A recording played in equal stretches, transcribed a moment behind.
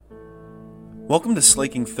Welcome to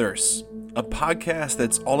Slaking Thirsts, a podcast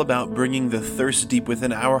that's all about bringing the thirst deep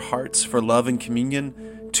within our hearts for love and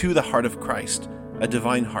communion to the heart of Christ, a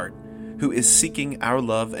divine heart, who is seeking our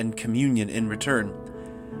love and communion in return.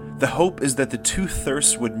 The hope is that the two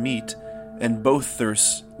thirsts would meet and both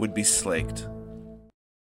thirsts would be slaked.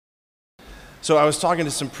 So I was talking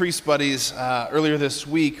to some priest buddies earlier this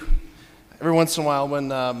week. Every once in a while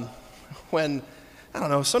when I don't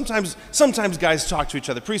know, sometimes guys talk to each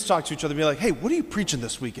other, priests talk to each other, be like, hey, what are you preaching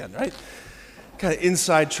this weekend, right? Kind of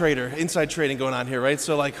inside trading going on here, right?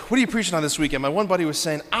 So like, what are you preaching on this weekend? My one buddy was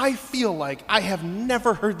saying, I feel like I have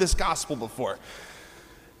never heard this gospel before.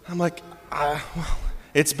 I'm like, well,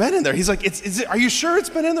 it's been in there. He's like, are you sure it's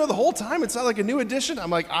been in there the whole time? It's not like a new edition? I'm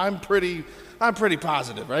like, I'm pretty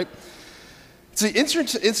positive, right? It's an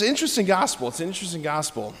interesting gospel. It's an interesting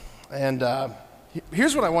gospel. And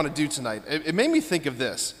here's what I want to do tonight. It made me think of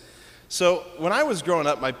this. So when I was growing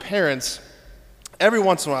up, my parents, every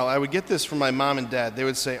once in a while, I would get this from my mom and dad. They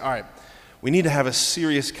would say, all right, we need to have a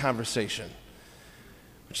serious conversation.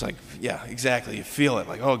 Which, like, yeah, exactly. You feel it.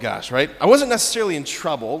 Like, oh, gosh, right? I wasn't necessarily in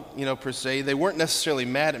trouble, per se. They weren't necessarily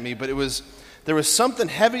mad at me, but there was something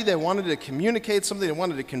heavy they wanted to communicate, something they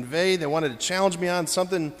wanted to convey. They wanted to challenge me on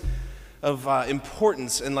something of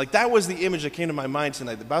importance, and like that was the image that came to my mind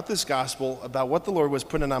tonight about this gospel, about what the Lord was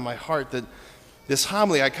putting on my heart, that this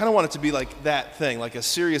homily, I kind of want it to be like that thing, like a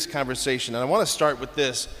serious conversation. And I want to start with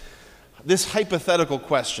this hypothetical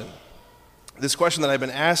question, this question that I've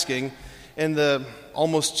been asking in the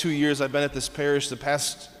almost 2 years I've been at this parish, the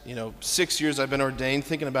past 6 years I've been ordained,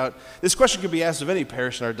 thinking about, this question could be asked of any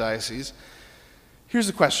parish in our diocese. Here's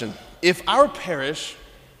the question: if our parish,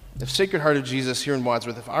 if Sacred Heart of Jesus here in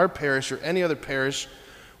Wadsworth, if our parish or any other parish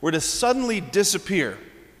were to suddenly disappear,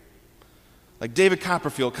 like David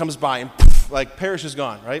Copperfield comes by and poof, like parish is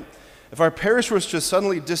gone, right? If our parish was to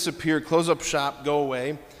suddenly disappear, close up shop, go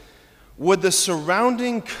away, would the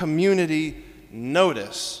surrounding community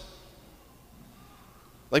notice?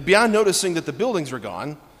 Like beyond noticing that the buildings were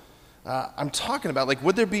gone, I'm talking about like,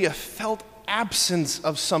 would there be a felt absence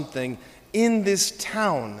of something in this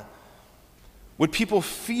town? Would people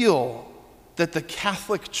feel that the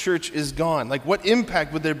Catholic Church is gone? Like, what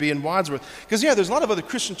impact would there be in Wadsworth? Because, there's a lot of other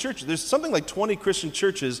Christian churches. There's something like 20 Christian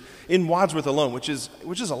churches in Wadsworth alone, which is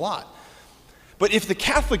a lot. But if the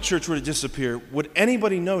Catholic Church were to disappear, would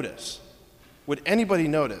anybody notice? Would anybody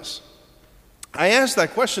notice? I asked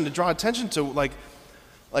that question to draw attention to, like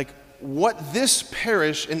what this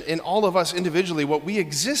parish and all of us individually, what we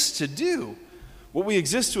exist to do, what we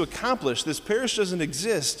exist to accomplish. This parish doesn't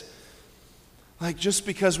exist like just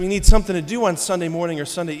because we need something to do on Sunday morning or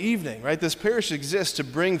Sunday evening, right? This parish exists to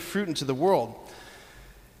bring fruit into the world.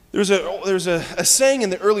 There's a saying in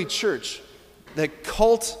the early church that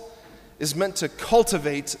cult is meant to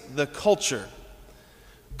cultivate the culture.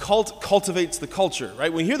 Cult cultivates the culture,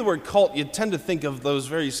 right? When you hear the word cult, you tend to think of those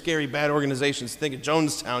very scary, bad organizations. You think of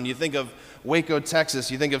Jonestown, you think of Waco, Texas,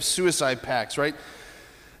 you think of suicide pacts, right?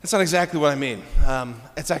 That's not exactly what I mean.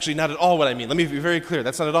 It's actually not at all what I mean. Let me be very clear.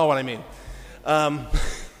 That's not at all what I mean.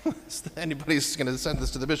 Anybody's going to send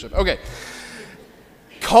this to the bishop. Okay.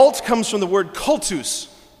 Cult comes from the word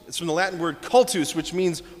cultus. It's from the Latin word cultus, which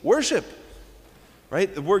means worship.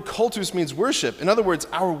 Right? The word cultus means worship. In other words,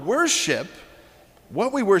 our worship,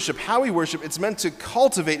 what we worship, how we worship, it's meant to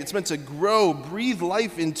cultivate, it's meant to grow, breathe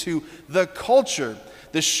life into the culture,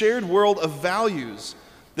 the shared world of values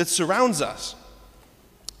that surrounds us.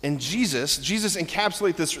 And Jesus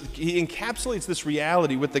encapsulates this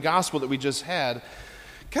reality with the gospel that we just had.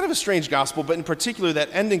 Kind of a strange gospel, but in particular that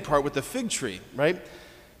ending part with the fig tree, right?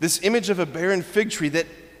 This image of a barren fig tree that,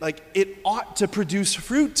 like, it ought to produce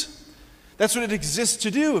fruit. That's what it exists to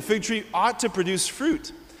do. A fig tree ought to produce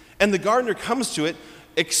fruit. And the gardener comes to it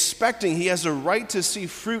expecting he has a right to see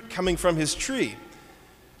fruit coming from his tree.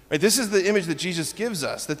 Right? This is the image that Jesus gives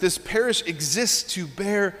us, that this parish exists to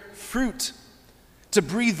bear fruit, to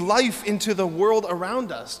breathe life into the world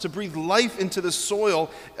around us, to breathe life into the soil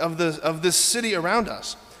of this city around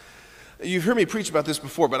us. You've heard me preach about this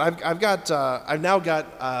before, but I've got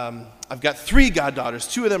 3 goddaughters.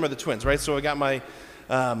 2 of them are the twins, right? So I got my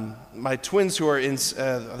twins who are in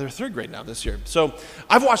they're 3rd grade now this year. So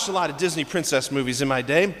I've watched a lot of Disney princess movies in my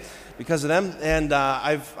day because of them, and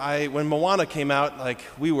when Moana came out, like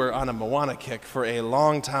we were on a Moana kick for a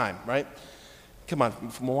long time, right? Come on,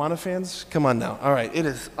 Moana fans? Come on now. All right, it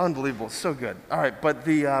is unbelievable. So good. All right, but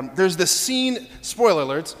there's the scene, spoiler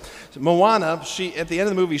alerts, Moana, at the end of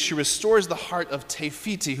the movie, she restores the heart of Te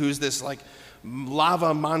Fiti, who's this like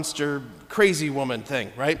lava monster, crazy woman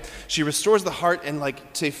thing, right? She restores the heart, and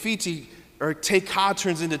like Te Fiti, or Te Ka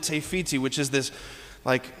turns into Te Fiti, which is this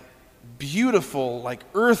like beautiful, like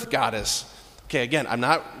earth goddess. Okay, again, I'm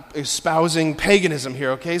not espousing paganism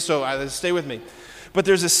here, okay? So stay with me. But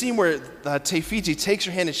there's a scene where Te Fiti takes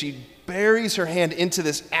her hand and she buries her hand into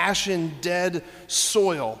this ashen, dead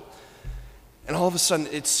soil. And all of a sudden,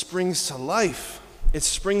 it springs to life. It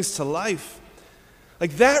springs to life.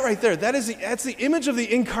 Like that right there, that's the image of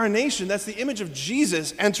the incarnation. That's the image of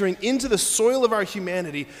Jesus entering into the soil of our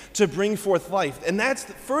humanity to bring forth life. And that's,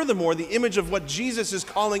 furthermore, the image of what Jesus is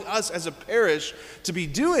calling us as a parish to be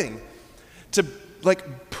doing. To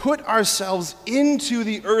put ourselves into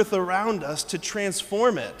the earth around us to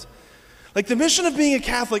transform it. Like the mission of being a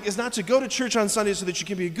Catholic is not to go to church on Sunday so that you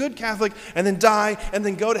can be a good Catholic and then die and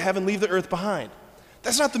then go to heaven, leave the earth behind.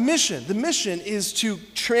 That's not the mission. The mission is to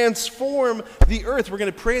transform the earth. We're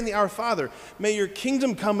going to pray in the Our Father. May your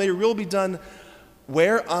kingdom come, may your will be done.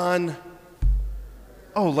 Where? On,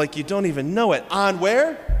 like you don't even know it. On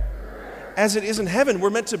where? As it is in heaven. We're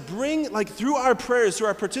meant to bring, through our prayers, through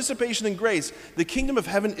our participation in grace, the kingdom of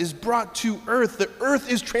heaven is brought to earth. The earth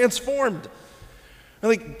is transformed.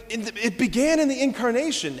 It began in the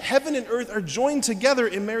incarnation. Heaven and earth are joined together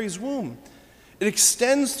in Mary's womb. It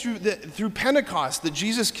extends through Pentecost that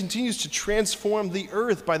Jesus continues to transform the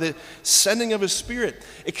earth by the sending of his Spirit.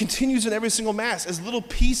 It continues in every single Mass as little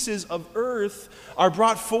pieces of earth are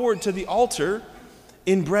brought forward to the altar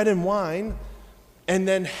in bread and wine, and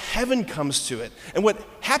then heaven comes to it. And what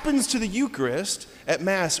happens to the Eucharist at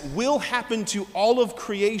Mass will happen to all of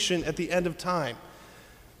creation at the end of time.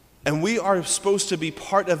 And we are supposed to be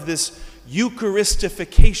part of this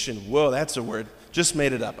Eucharistification. Whoa, that's a word. Just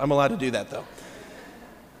made it up. I'm allowed to do that, though.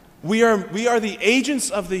 We are the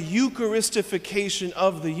agents of the Eucharistification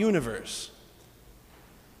of the universe.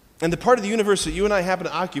 And the part of the universe that you and I happen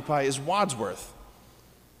to occupy is Wadsworth.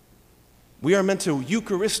 We are meant to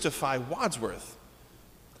Eucharistify Wadsworth,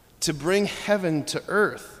 to bring heaven to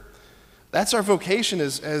earth. That's our vocation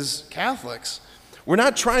as Catholics. We're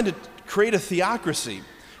not trying to create a theocracy.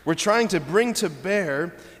 We're trying to bring to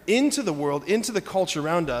bear into the world, into the culture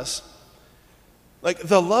around us,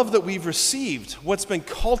 the love that we've received. What's been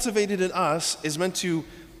cultivated in us is meant to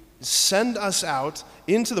send us out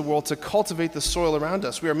into the world to cultivate the soil around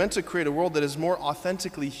us. We are meant to create a world that is more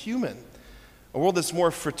authentically human, a world that's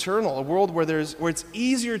more fraternal, a world where it's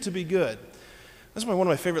easier to be good. That's one of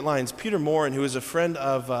my favorite lines. Peter Morin, who is a friend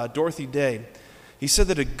of Dorothy Day, he said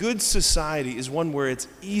that a good society is one where it's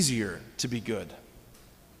easier to be good.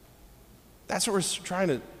 That's what we're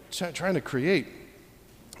trying to create.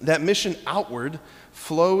 That mission outward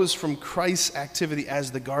flows from Christ's activity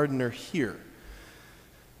as the gardener here.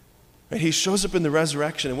 And he shows up in the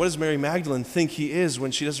resurrection, and what does Mary Magdalene think he is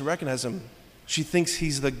when she doesn't recognize him? She thinks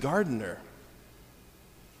he's the gardener.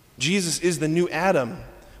 Jesus is the new Adam.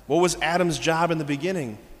 What was Adam's job in the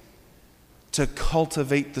beginning? To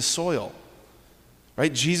cultivate the soil.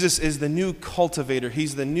 Right? Jesus is the new cultivator.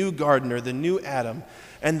 He's the new gardener, the new Adam.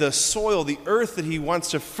 And the soil, the earth that he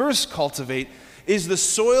wants to first cultivate is the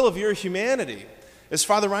soil of your humanity. As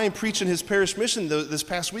Father Ryan preached in his parish mission this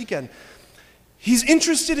past weekend, he's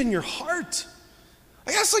interested in your heart.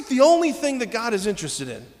 That's the only thing that God is interested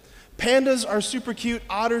in. Pandas are super cute,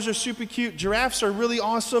 otters are super cute, giraffes are really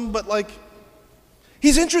awesome, but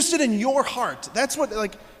he's interested in your heart. That's what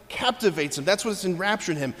captivates him. That's what's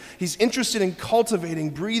enraptured him. He's interested in cultivating,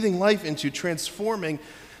 breathing life into, transforming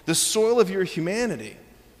the soil of your humanity.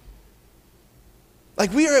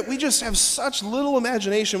 We just have such little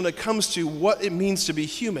imagination when it comes to what it means to be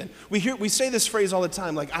human. We say this phrase all the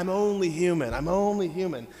time, I'm only human, I'm only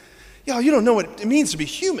human. You don't know what it means to be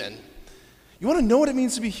human. You want to know what it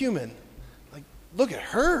means to be human? Look at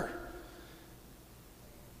her.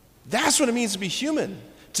 That's what it means to be human.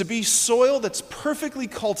 To be soil that's perfectly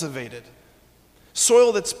cultivated.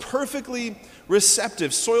 Soil that's perfectly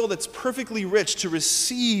receptive. Soil that's perfectly rich to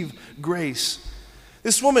receive grace.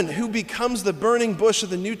 This woman who becomes the burning bush of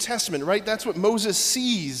the New Testament, right? That's what Moses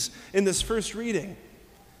sees in this first reading.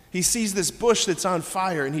 He sees this bush that's on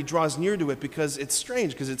fire and he draws near to it because it's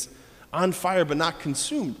strange, because it's on fire but not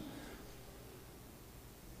consumed.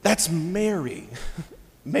 That's Mary.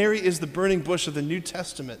 Mary is the burning bush of the New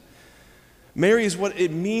Testament. Mary is what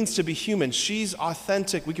it means to be human. She's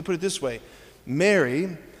authentic. We could put it this way.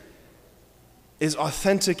 Mary is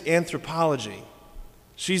authentic anthropology.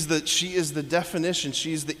 She is the definition.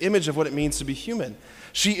 She's the image of what it means to be human.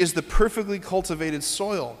 She is the perfectly cultivated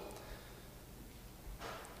soil.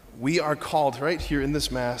 We are called right here in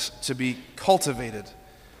this Mass to be cultivated.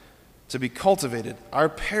 To be cultivated. Our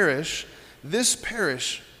parish, this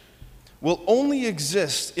parish, will only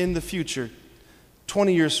exist in the future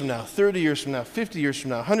 20 years from now, 30 years from now, 50 years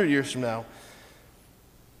from now, 100 years from now,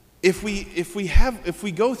 if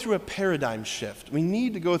we go through a paradigm shift, we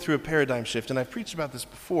need to go through a paradigm shift, and I've preached about this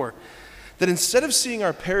before, that instead of seeing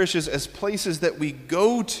our parishes as places that we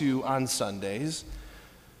go to on Sundays,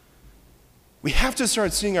 we have to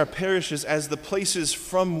start seeing our parishes as the places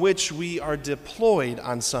from which we are deployed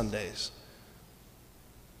on Sundays.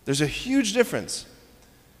 There's a huge difference.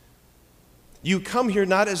 You come here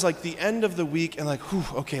not as like the end of the week and like,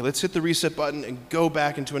 whew, okay, let's hit the reset button and go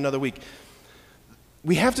back into another week.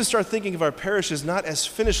 We have to start thinking of our parishes not as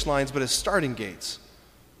finish lines, but as starting gates.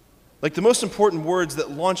 Like the most important words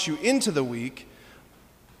that launch you into the week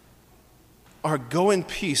are go in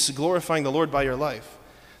peace, glorifying the Lord by your life.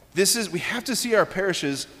 We have to see our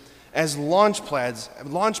parishes as launch pads,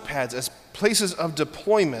 as places of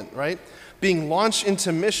deployment, right? Being launched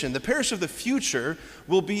into mission. The parish of the future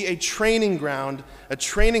will be a training ground, a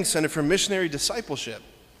training center for missionary discipleship.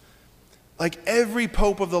 Like every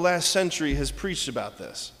pope of the last century has preached about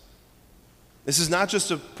this. This is not just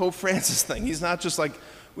a Pope Francis thing. He's not just like,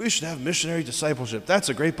 we should have missionary discipleship. That's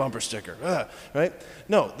a great bumper sticker, right?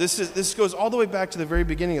 No, this goes all the way back to the very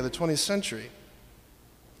beginning of the 20th century.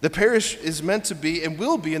 The parish is meant to be and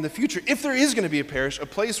will be in the future, if there is going to be a parish, a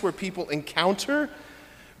place where people encounter,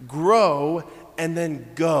 grow, and then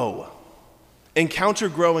go. Encounter,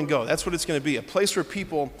 grow, and go. That's what it's going to be. A place where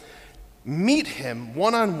people meet him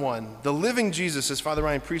one-on-one, the living Jesus, as Father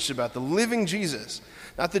Ryan preached about, the living Jesus.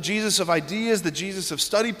 Not the Jesus of ideas, the Jesus of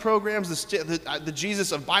study programs, the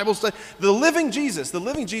Jesus of Bible study. The living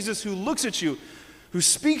Jesus who looks at you, who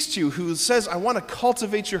speaks to you, who says, I want to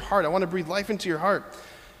cultivate your heart. I want to breathe life into your heart.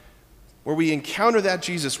 Where we encounter that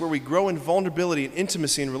Jesus, where we grow in vulnerability and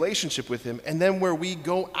intimacy and relationship with him, and then where we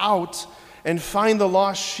go out and find the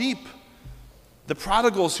lost sheep, the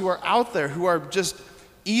prodigals who are out there, who are just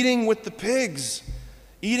eating with the pigs,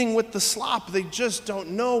 eating with the slop. They just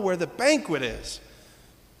don't know where the banquet is.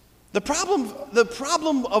 The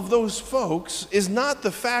problem of those folks is not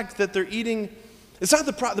the fact that they're eating,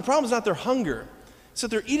 the problem is not their hunger, it's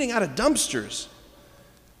that they're eating out of dumpsters.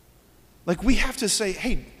 Like we have to say,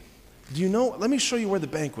 hey, do you know, let me show you where the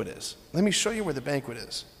banquet is. Let me show you where the banquet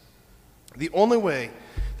is. The only way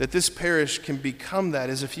that this parish can become that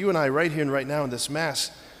is if you and I right here and right now in this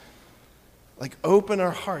Mass, like open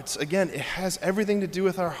our hearts. Again, it has everything to do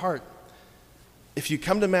with our heart. If you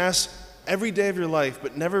come to Mass every day of your life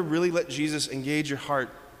but never really let Jesus engage your heart,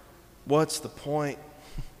 what's the point?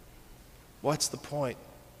 What's the point?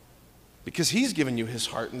 Because he's given you his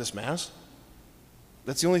heart in this Mass.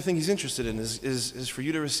 That's the only thing he's interested in is for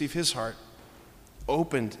you to receive his heart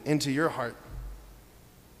opened into your heart.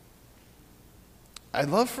 I'd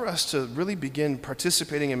love for us to really begin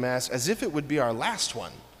participating in Mass as if it would be our last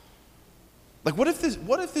one. Like what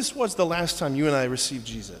if this was the last time you and I received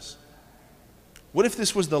Jesus? What if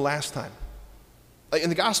this was the last time? Like in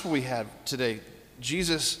the gospel we had today,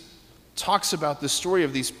 Jesus talks about the story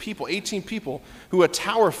of these people, 18 people, who a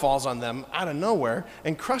tower falls on them out of nowhere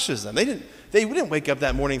and crushes them. They didn't wake up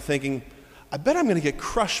that morning thinking, I bet I'm going to get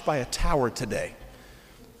crushed by a tower today.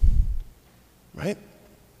 Right?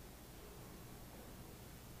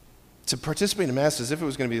 To participate in Mass as if it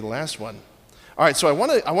was going to be the last one. All right, so I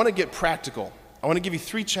want to get practical. I want to give you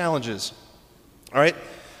 3 challenges. All right?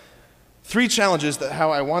 3 challenges that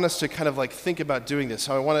how I want us to kind of like think about doing this,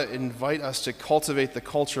 how I want to invite us to cultivate the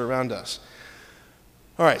culture around us.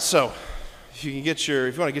 All right, so if you want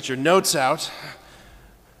to get your notes out.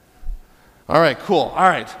 All right, cool. All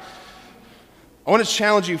right. I want to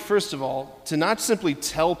challenge you, first of all, to not simply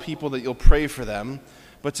tell people that you'll pray for them,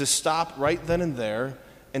 but to stop right then and there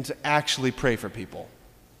and to actually pray for people.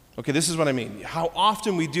 Okay, this is what I mean. How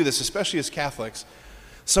often we do this, especially as Catholics.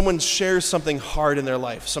 Someone shares something hard in their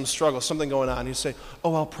life, some struggle, something going on. You say,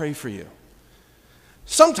 oh, I'll pray for you.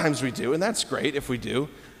 Sometimes we do, and that's great if we do.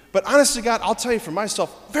 But honest to God, I'll tell you for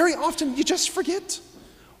myself, very often you just forget.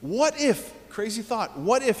 What if, crazy thought,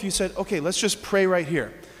 what if you said, okay, let's just pray right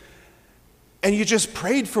here. And you just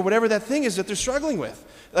prayed for whatever that thing is that they're struggling with.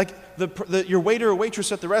 Like your waiter or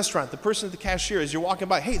waitress at the restaurant, the person at the cashier, as you're walking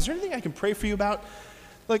by, hey, is there anything I can pray for you about?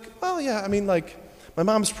 Like, well, yeah, I mean, like, my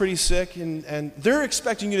mom's pretty sick, and they're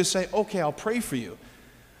expecting you to say, okay, I'll pray for you.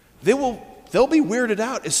 They'll be weirded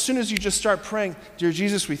out as soon as you just start praying, dear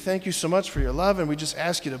Jesus, we thank you so much for your love, and we just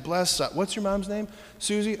ask you to bless, what's your mom's name?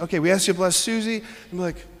 Susie? Okay, we ask you to bless Susie. I'm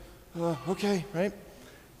like, okay, right?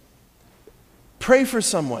 Pray for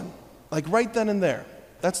someone, like right then and there.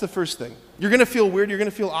 That's the first thing. You're going to feel weird, you're going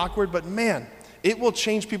to feel awkward, but man, it will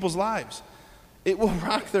change people's lives. It will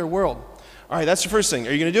rock their world. All right, that's the first thing.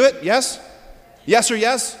 Are you going to do it? Yes? Yes or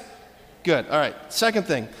yes? Good. All right. Second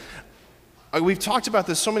thing. We've talked about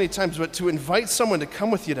this so many times, but to invite someone to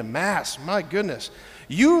come with you to Mass, my goodness.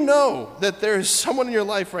 You know that there is someone in your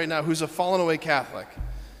life right now who's a fallen away Catholic.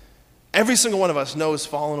 Every single one of us knows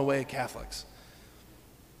fallen away Catholics.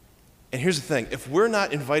 And here's the thing, if we're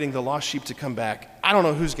not inviting the lost sheep to come back, I don't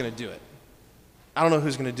know who's going to do it. I don't know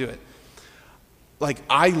who's going to do it. Like,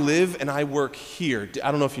 I live and I work here.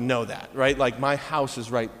 I don't know if you know that, right? Like, my house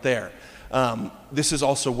is right there. This is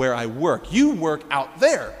also where I work. You work out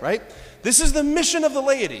there, right? This is the mission of the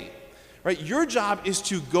laity, right? Your job is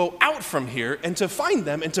to go out from here and to find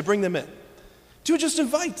them and to bring them in. To just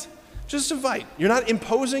invite. Just invite. You're not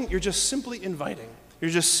imposing, you're just simply inviting.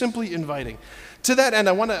 You're just simply inviting. To that end,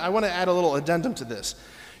 I want to add a little addendum to this.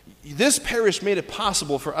 This parish made it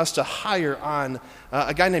possible for us to hire on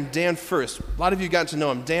a guy named Dan First. A lot of you got to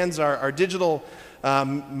know him. Dan's our digital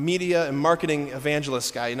media and marketing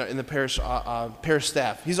evangelist guy in the parish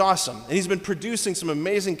staff. He's awesome. And he's been producing some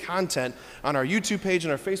amazing content on our YouTube page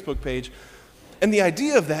and our Facebook page. And the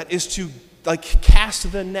idea of that is to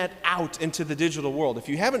cast the net out into the digital world. If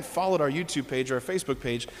you haven't followed our YouTube page or our Facebook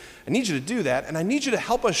page, I need you to do that, and I need you to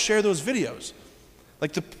help us share those videos.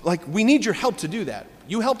 We need your help to do that.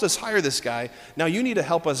 You helped us hire this guy. Now you need to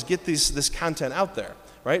help us get this content out there,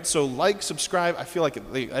 right? So subscribe. I feel like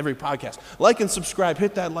every podcast. Like and subscribe.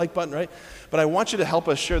 Hit that like button, right? But I want you to help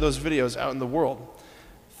us share those videos out in the world.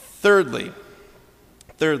 Thirdly,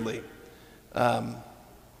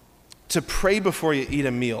 to pray before you eat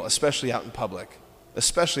a meal, especially out in public.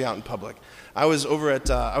 Especially out in public. I was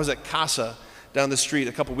at Casa down the street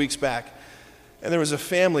a couple weeks back, and there was a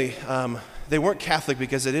family. They weren't Catholic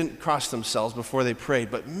because they didn't cross themselves before they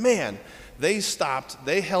prayed, but man, they stopped,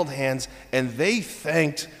 they held hands, and they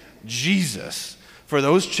thanked Jesus for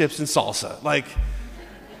those chips and salsa.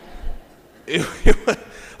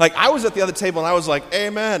 I was at the other table and I was like,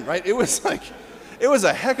 amen, right? It was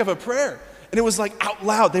a heck of a prayer. And it was out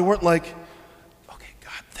loud. They weren't like, okay,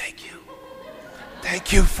 God, thank you.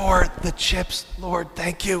 Thank you for the chips, Lord,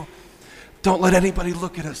 thank you. Don't let anybody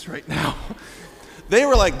look at us right now. They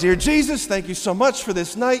were like, dear Jesus, thank you so much for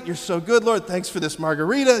this night. You're so good, Lord. Thanks for this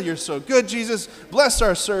margarita. You're so good, Jesus. Bless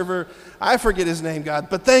our server. I forget his name, God,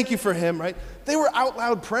 but thank you for him, right? They were out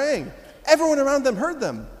loud praying. Everyone around them heard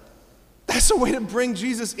them. That's a way to bring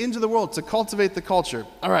Jesus into the world, to cultivate the culture.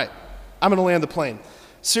 All right, I'm going to land the plane.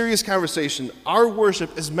 Serious conversation. Our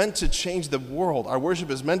worship is meant to change the world. Our worship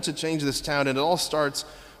is meant to change this town, and it all starts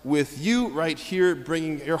with you right here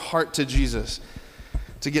bringing your heart to Jesus,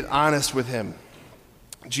 to get honest with him.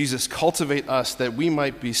 Jesus, cultivate us that we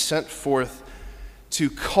might be sent forth to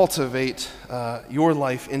cultivate your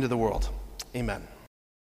life into the world. Amen.